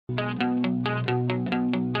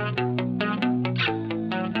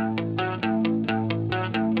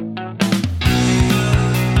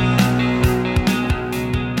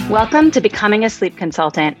Welcome to Becoming a Sleep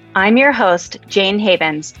Consultant. I'm your host, Jane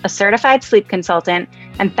Havens, a certified sleep consultant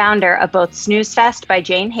and founder of both Snooze Fest by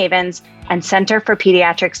Jane Havens and Center for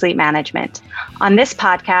Pediatric Sleep Management. On this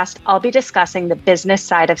podcast, I'll be discussing the business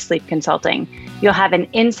side of sleep consulting. You'll have an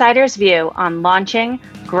insider's view on launching,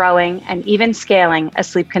 growing, and even scaling a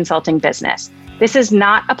sleep consulting business. This is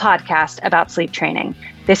not a podcast about sleep training.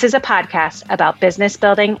 This is a podcast about business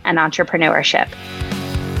building and entrepreneurship.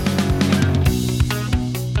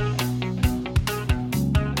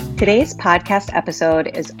 Today's podcast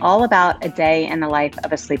episode is all about a day in the life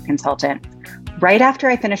of a sleep consultant. Right after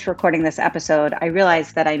I finished recording this episode, I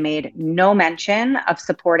realized that I made no mention of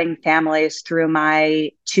supporting families through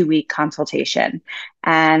my 2-week consultation.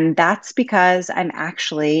 And that's because I'm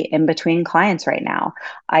actually in between clients right now.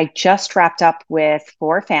 I just wrapped up with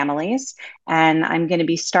 4 families and I'm going to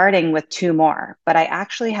be starting with 2 more. But I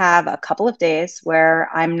actually have a couple of days where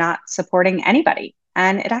I'm not supporting anybody.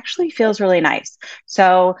 And it actually feels really nice.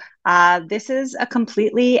 So this is a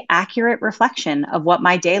completely accurate reflection of what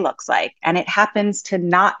my day looks like. And it happens to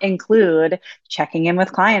not include checking in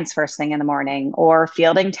with clients first thing in the morning or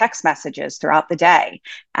fielding text messages throughout the day.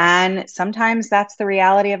 And sometimes that's the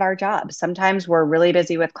reality of our job. Sometimes we're really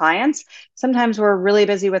busy with clients. Sometimes we're really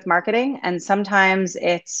busy with marketing. And sometimes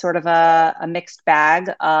it's sort of a mixed bag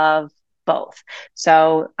of both.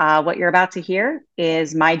 So what you're about to hear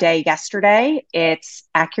is my day yesterday. It's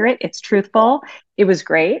accurate, it's truthful, it was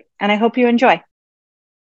great, and I hope you enjoy.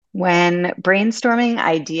 When brainstorming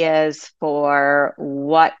ideas for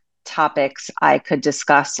what topics I could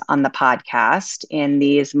discuss on the podcast in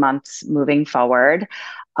these months moving forward,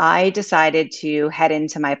 I decided to head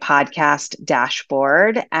into my podcast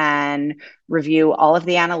dashboard and review all of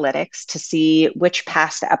the analytics to see which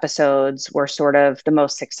past episodes were sort of the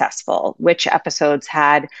most successful, which episodes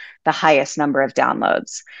had the highest number of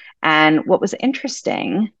downloads. And what was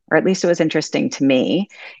interesting, or at least it was interesting to me,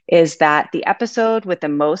 is that the episode with the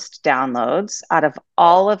most downloads out of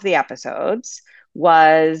all of the episodes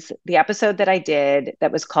was the episode that I did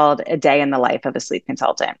that was called A Day in the Life of a Sleep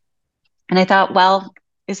Consultant. And I thought, well,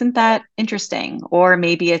 isn't that interesting? Or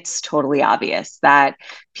maybe it's totally obvious that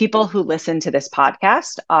people who listen to this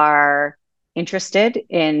podcast are interested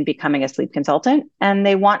in becoming a sleep consultant and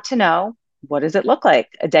they want to know, what does it look like,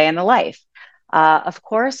 a day in the life? Of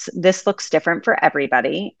course, this looks different for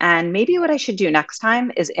everybody. And maybe what I should do next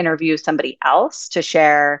time is interview somebody else to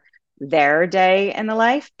share their day in the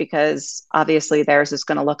life, because obviously theirs is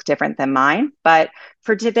going to look different than mine. But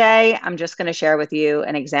for today, I'm just going to share with you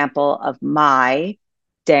an example of my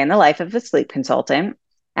day in the life of a sleep consultant.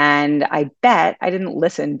 And I bet I didn't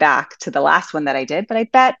listen back to the last one that I did, but I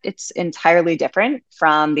bet it's entirely different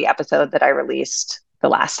from the episode that I released the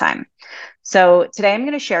last time. So today I'm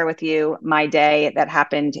going to share with you my day that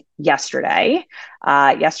happened yesterday.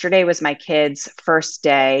 Yesterday was my kids' first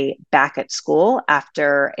day back at school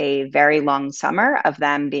after a very long summer of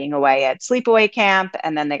them being away at sleepaway camp.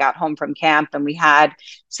 And then they got home from camp and we had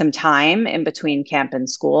some time in between camp and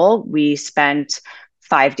school. We spent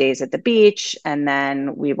 5 days at the beach and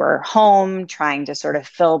then we were home trying to sort of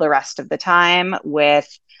fill the rest of the time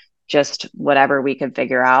with just whatever we could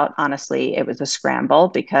figure out. Honestly, it was a scramble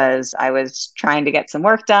because I was trying to get some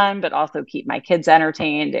work done, but also keep my kids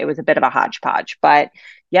entertained. It was a bit of a hodgepodge. But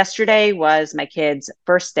yesterday was my kids'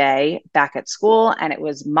 first day back at school, and it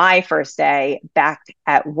was my first day back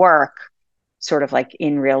at work, sort of like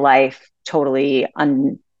in real life, totally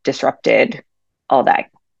undisrupted all day.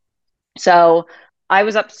 So I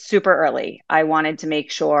was up super early. I wanted to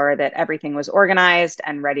make sure that everything was organized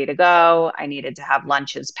and ready to go. I needed to have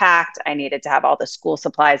lunches packed. I needed to have all the school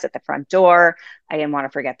supplies at the front door. I didn't want to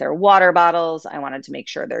forget their water bottles. I wanted to make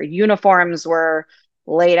sure their uniforms were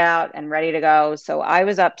laid out and ready to go. So I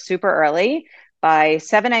was up super early. By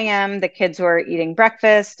 7 a.m., the kids were eating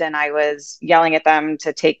breakfast and I was yelling at them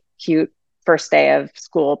to take cute first day of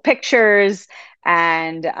school pictures.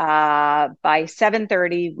 And by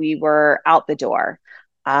 7:30, we were out the door.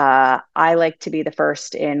 I like to be the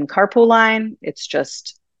first in carpool line. It's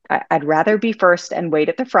just, I'd rather be first and wait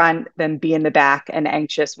at the front than be in the back and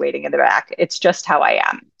anxious waiting in the back. It's just how I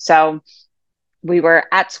am. So we were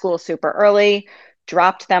at school super early,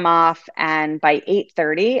 dropped them off. And by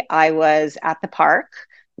 8:30, I was at the park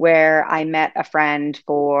where I met a friend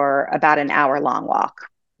for about an hour-long walk.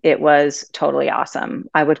 It was totally awesome.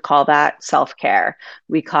 I would call that self-care.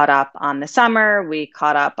 We caught up on the summer. We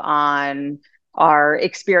caught up on our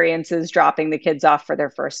experiences dropping the kids off for their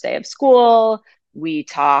first day of school. We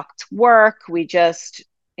talked work. We just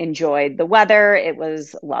enjoyed the weather. It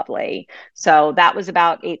was lovely. So that was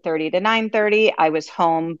about 8:30 to 9:30. I was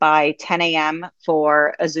home by 10 a.m.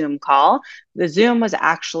 for a Zoom call. The Zoom was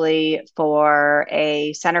actually for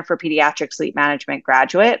a Center for Pediatric Sleep Management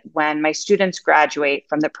graduate. When my students graduate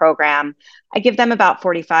from the program, I give them about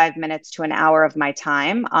 45 minutes to an hour of my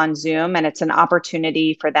time on Zoom, and it's an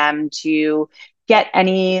opportunity for them to get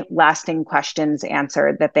any lasting questions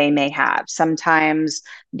answered that they may have. Sometimes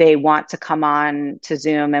they want to come on to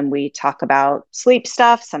Zoom and we talk about sleep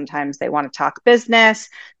stuff. Sometimes they want to talk business.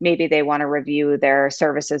 Maybe they want to review their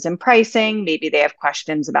services and pricing. Maybe they have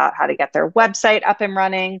questions about how to get their website up and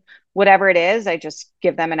running. Whatever it is, I just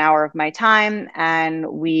give them an hour of my time and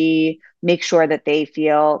we make sure that they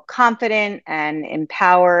feel confident and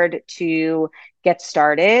empowered to get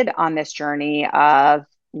started on this journey of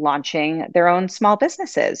launching their own small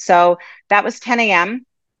businesses. So that was 10 a.m.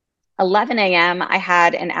 11 a.m., I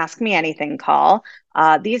had an Ask Me Anything call.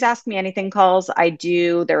 These Ask Me Anything calls, they're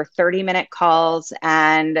 30-minute calls,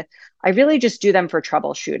 and I really just do them for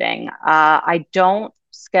troubleshooting. I don't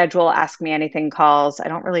schedule Ask Me Anything calls. I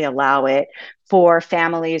don't really allow it for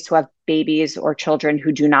families who have babies or children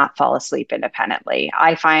who do not fall asleep independently.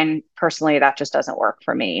 I find personally that just doesn't work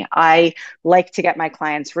for me. I like to get my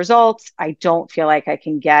clients results. I don't feel like I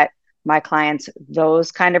can get my clients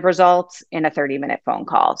those kind of results in a 30-minute phone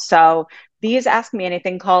call. So these Ask Me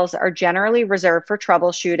Anything calls are generally reserved for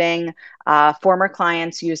troubleshooting. Former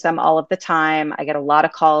clients use them all of the time. I get a lot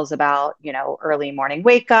of calls about, early morning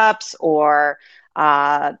wake ups or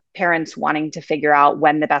parents wanting to figure out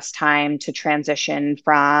when the best time to transition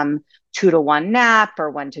from 2 to 1 nap or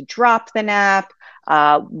when to drop the nap.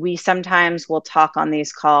 We sometimes will talk on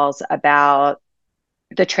these calls about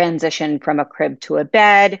the transition from a crib to a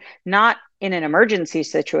bed, not in an emergency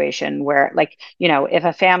situation where, like, if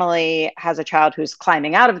a family has a child who's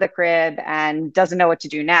climbing out of the crib and doesn't know what to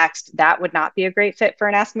do next, that would not be a great fit for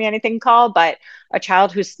an Ask Me Anything call. But a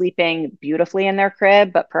child who's sleeping beautifully in their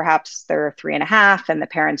crib, but perhaps they're 3.5 and the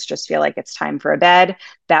parents just feel like it's time for a bed,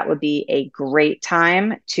 that would be a great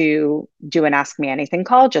time to do an Ask Me Anything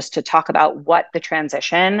call, just to talk about what the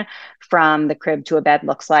transition from the crib to a bed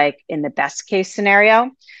looks like in the best case scenario.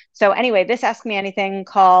 So anyway, this Ask Me Anything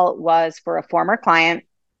call was for a former client.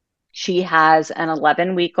 She has an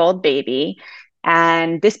 11-week-old baby,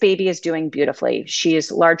 and this baby is doing beautifully.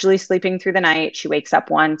 She's largely sleeping through the night. She wakes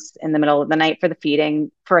up once in the middle of the night for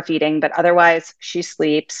a feeding, but otherwise she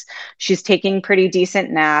sleeps. She's taking pretty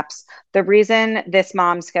decent naps. The reason this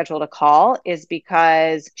mom scheduled a call is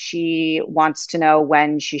because she wants to know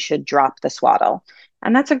when she should drop the swaddle.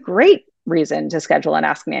 And that's a great reason to schedule an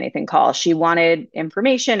Ask Me Anything call. She wanted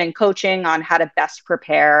information and coaching on how to best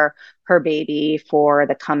prepare her baby for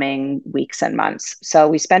the coming weeks and months. So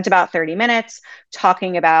we spent about 30 minutes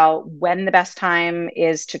talking about when the best time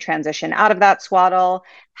is to transition out of that swaddle,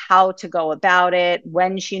 how to go about it,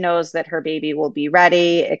 when she knows that her baby will be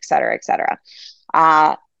ready, et cetera, et cetera.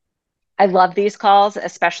 I love these calls,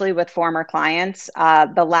 especially with former clients.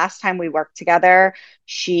 The last time we worked together,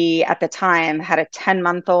 she at the time had a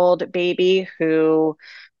 10-month-old baby who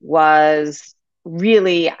was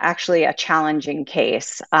really actually a challenging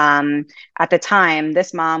case. At the time,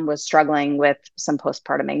 this mom was struggling with some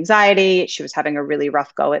postpartum anxiety. She was having a really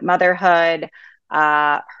rough go at motherhood.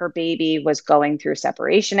 Her baby was going through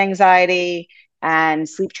separation anxiety, and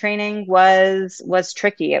sleep training was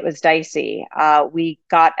tricky. It was dicey. We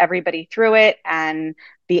got everybody through it, and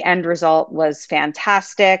the end result was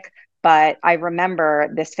fantastic. But I remember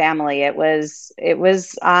this family. It was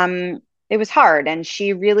hard, and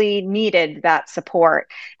she really needed that support.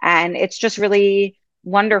 And it's just really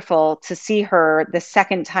wonderful to see her the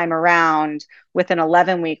second time around with an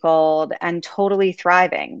 11-week-old and totally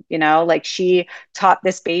thriving. Like, she taught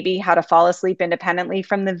this baby how to fall asleep independently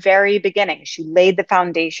from the very beginning. She laid the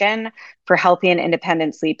foundation for healthy and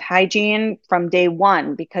independent sleep hygiene from day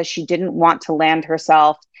one because she didn't want to land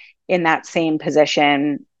herself in that same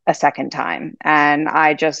position a second time. And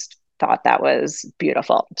I just thought that was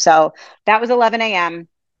beautiful. So that was 11 a.m.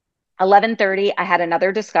 11:30, I had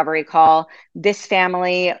another discovery call. This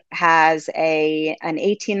family has an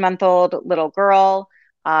 18-month-old little girl.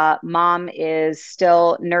 Mom is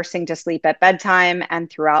still nursing to sleep at bedtime and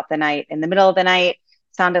throughout the night. In the middle of the night,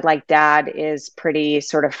 sounded like dad is pretty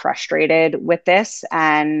sort of frustrated with this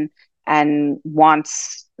and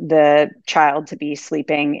wants the child to be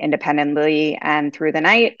sleeping independently and through the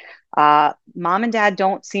night. Mom and dad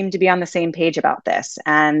don't seem to be on the same page about this.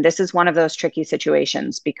 And this is one of those tricky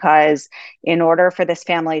situations because in order for this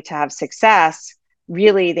family to have success,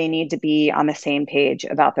 really they need to be on the same page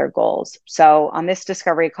about their goals. So on this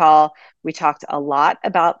discovery call, we talked a lot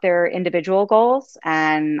about their individual goals,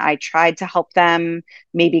 and I tried to help them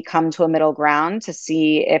maybe come to a middle ground to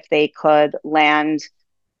see if they could land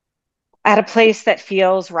at a place that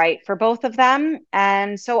feels right for both of them.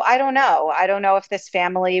 And so I don't know. I don't know if this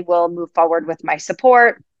family will move forward with my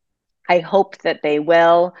support. I hope that they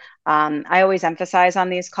will. I always emphasize on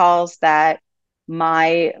these calls that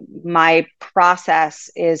my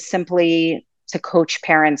process is simply to coach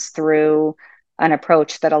parents through an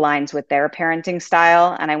approach that aligns with their parenting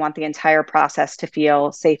style, and I want the entire process to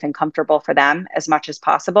feel safe and comfortable for them as much as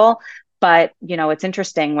possible. But it's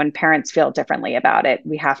interesting when parents feel differently about it.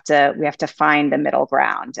 We have to find the middle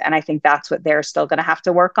ground, and I think that's what they're still going to have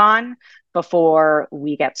to work on before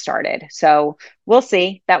we get started. So we'll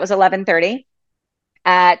see. That was 11:30.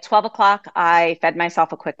 At 12 o'clock, I fed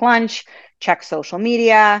myself a quick lunch, checked social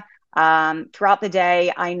media. Throughout the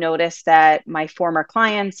day, I noticed that my former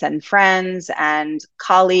clients and friends and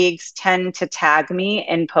colleagues tend to tag me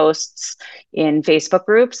in posts in Facebook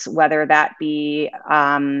groups, whether that be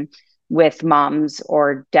with moms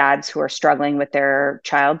or dads who are struggling with their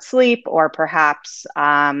child's sleep, or perhaps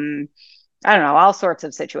I don't know, all sorts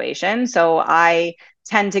of situations. So I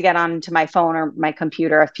tend to get onto my phone or my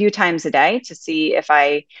computer a few times a day to see if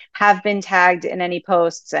I have been tagged in any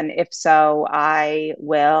posts. And if so, I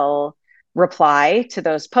will reply to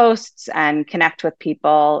those posts and connect with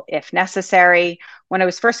people if necessary. When I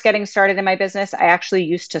was first getting started in my business, I actually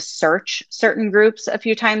used to search certain groups a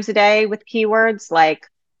few times a day with keywords like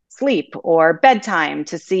sleep or bedtime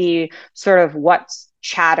to see sort of what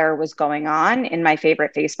chatter was going on in my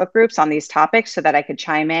favorite Facebook groups on these topics so that I could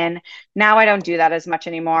chime in. Now I don't do that as much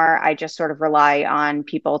anymore. I just sort of rely on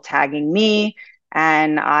people tagging me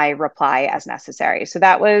and I reply as necessary. So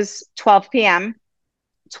that was 12 p.m.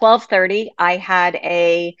 12:30, I had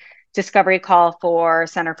a discovery call for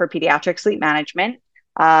Center for Pediatric Sleep Management.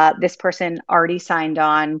 This person already signed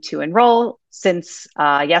on to enroll since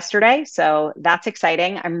yesterday. So that's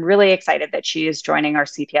exciting. I'm really excited that she is joining our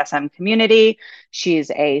CPSM community.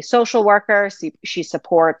 She's a social worker. She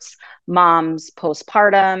supports moms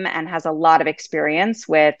postpartum and has a lot of experience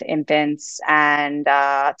with infants and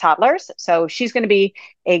toddlers. So she's going to be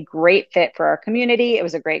a great fit for our community. It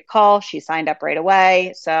was a great call. She signed up right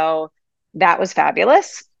away. So that was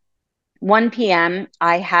fabulous. 1 p.m.,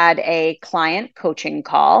 I had a client coaching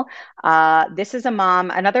call. This is a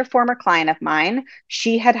mom, another former client of mine.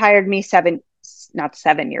 She had hired me not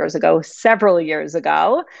 7 years ago, several years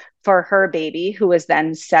ago for her baby, who was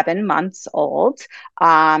then 7 months old.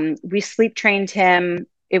 We sleep trained him.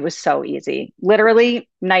 It was so easy. Literally,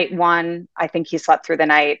 night one, I think he slept through the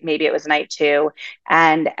night. Maybe it was night two.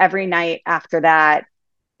 And every night after that,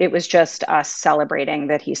 it was just us celebrating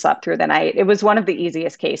that he slept through the night. It was one of the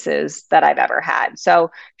easiest cases that I've ever had. So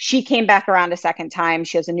she came back around a second time.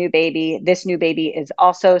 She has a new baby. This new baby is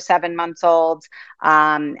also 7 months old.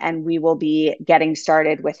 And we will be getting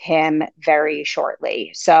started with him very shortly.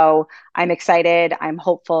 So I'm excited. I'm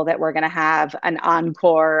hopeful that we're going to have an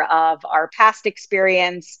encore of our past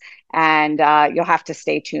experience. And you'll have to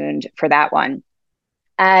stay tuned for that one.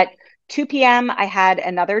 At 2 p.m., I had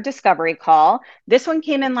another discovery call. This one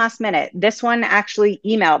came in last minute. This one actually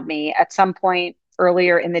emailed me at some point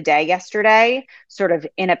earlier in the day yesterday, sort of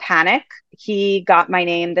in a panic. He got my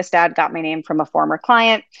name, this dad got my name from a former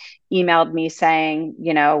client, emailed me saying,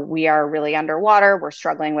 we are really underwater. We're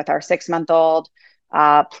struggling with our 6-month-old.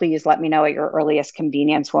 Please let me know at your earliest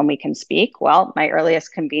convenience when we can speak. Well, my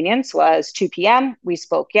earliest convenience was 2 p.m. We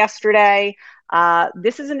spoke yesterday.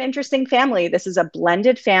 This is an interesting family. This is a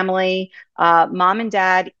blended family. Mom and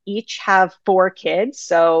dad each have 4 kids.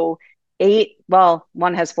 So 8, well,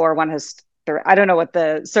 one has 4, one has 3. I don't know what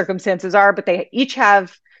the circumstances are, but they each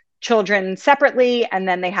have children separately, and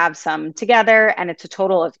then they have some together. And it's a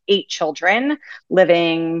total of 8 children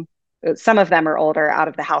living. Some of them are older, out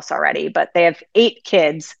of the house already, but they have 8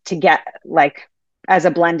 kids to get as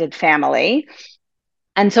a blended family.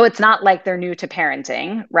 And so it's not like they're new to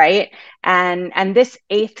parenting, right? And this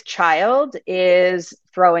 8th child is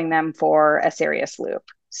throwing them for a serious loop.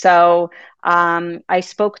 So I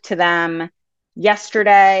spoke to them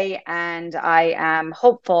yesterday, and I am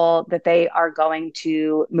hopeful that they are going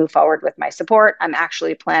to move forward with my support. I'm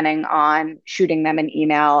actually planning on shooting them an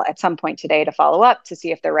email at some point today to follow up to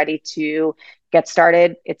see if they're ready to get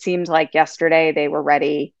started. It seemed like yesterday they were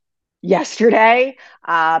ready yesterday,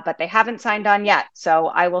 but they haven't signed on yet. So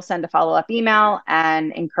I will send a follow-up email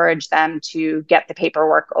and encourage them to get the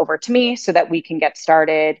paperwork over to me so that we can get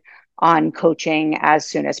started on coaching as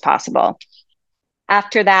soon as possible.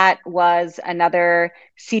 After that was another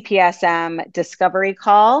CPSM discovery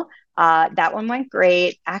call. That one went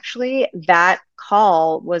great. Actually, that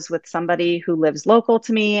call was with somebody who lives local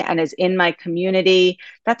to me and is in my community.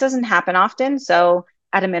 That doesn't happen often. So,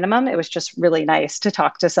 at a minimum, it was just really nice to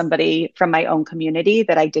talk to somebody from my own community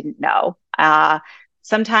that I didn't know.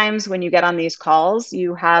 Sometimes when you get on these calls,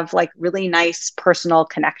 you have like really nice personal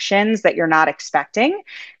connections that you're not expecting.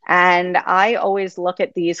 And I always look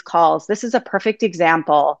at these calls. This is a perfect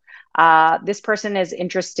example. This person is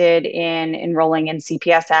interested in enrolling in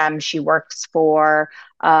CPSM. She works for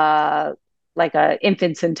like a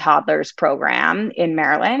infants and toddlers program in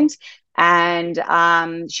Maryland. And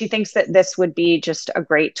she thinks that this would be just a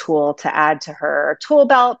great tool to add to her tool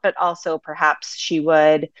belt, but also perhaps she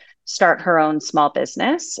would start her own small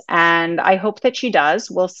business. And I hope that she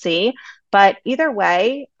does. We'll see. But either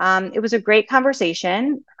way, it was a great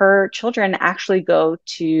conversation. Her children actually go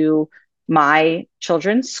to my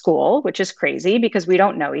children's school, which is crazy because we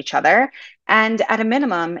don't know each other. And at a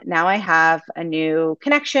minimum, now I have a new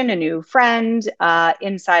connection, a new friend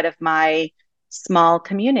inside of my small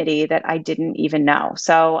community that I didn't even know.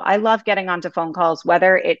 So I love getting onto phone calls,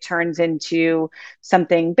 whether it turns into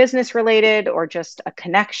something business related or just a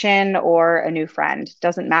connection or a new friend.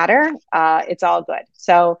 Doesn't matter. It's all good.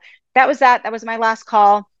 So that was that. That was my last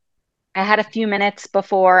call. I had a few minutes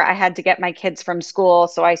before I had to get my kids from school.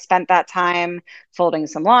 So I spent that time folding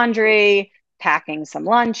some laundry, packing some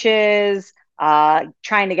lunches,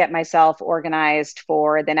 trying to get myself organized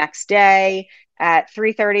for the next day. At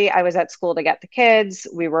 3:30, I was at school to get the kids.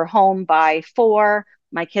 We were home by 4.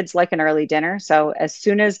 My kids like an early dinner. So as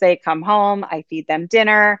soon as they come home, I feed them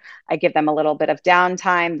dinner. I give them a little bit of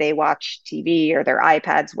downtime. They watch TV or their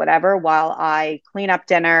iPads, whatever, while I clean up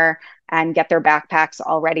dinner and get their backpacks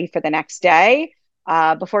all ready for the next day.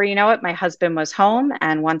 Before you know it, my husband was home.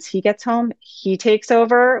 And once he gets home, he takes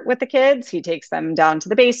over with the kids. He takes them down to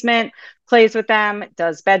the basement, plays with them,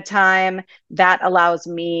 does bedtime. That allows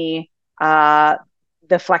me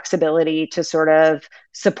the flexibility to sort of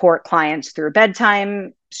support clients through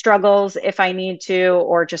bedtime struggles if I need to,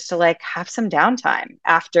 or just to like have some downtime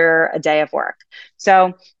after a day of work.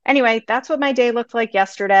 So anyway, that's what my day looked like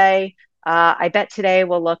yesterday. I bet today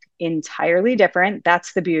will look entirely different.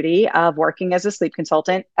 That's the beauty of working as a sleep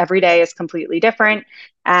consultant. Every day is completely different.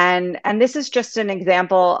 And this is just an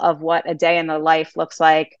example of what a day in the life looks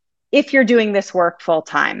like if you're doing this work full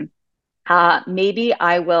time. Maybe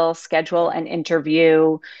I will schedule an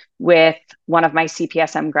interview with one of my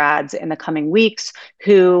CPSM grads in the coming weeks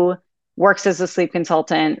who works as a sleep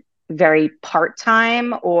consultant very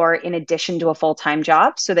part-time or in addition to a full-time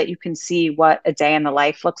job so that you can see what a day in the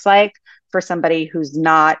life looks like for somebody who's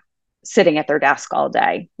not sitting at their desk all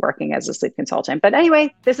day working as a sleep consultant. But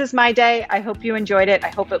anyway, this is my day. I hope you enjoyed it. I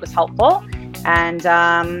hope it was helpful. And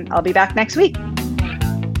I'll be back next week.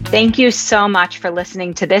 Thank you so much for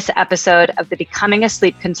listening to this episode of the Becoming a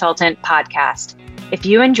Sleep Consultant podcast. If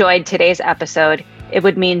you enjoyed today's episode, it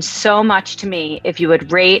would mean so much to me if you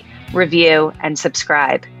would rate, review, and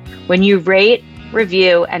subscribe. When you rate,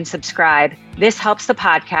 review, and subscribe, this helps the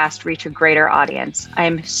podcast reach a greater audience. I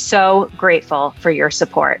am so grateful for your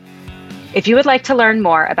support. If you would like to learn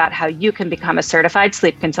more about how you can become a certified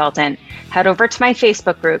sleep consultant, head over to my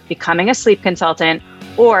Facebook group, Becoming a Sleep Consultant,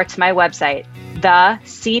 or to my website, thecpsm.com.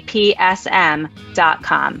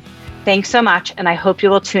 Thanks so much, and I hope you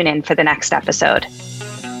will tune in for the next episode.